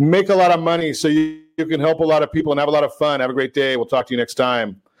 make a lot of money so you can help a lot of people and have a lot of fun. Have a great day. We'll talk to you next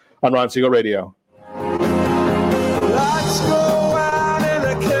time on Ron Siegel Radio. Lights go out and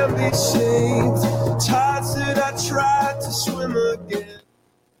I can't be saved. Tides that I tried to swim again.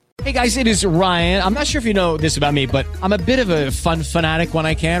 Hey guys, it is Ryan. I'm not sure if you know this about me, but I'm a bit of a fun fanatic when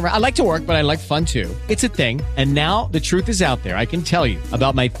I can. I like to work, but I like fun too. It's a thing. And now the truth is out there. I can tell you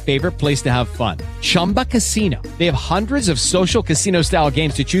about my favorite place to have fun. Chumba Casino. They have hundreds of social casino style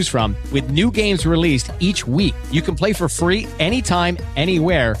games to choose from with new games released each week. You can play for free anytime,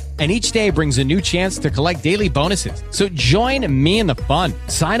 anywhere. And each day brings a new chance to collect daily bonuses. So join me in the fun.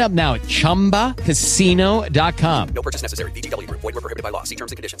 Sign up now at ChumbaCasino.com. No purchase necessary. VGW Group. Void where prohibited by law. See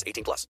terms and conditions. 18+.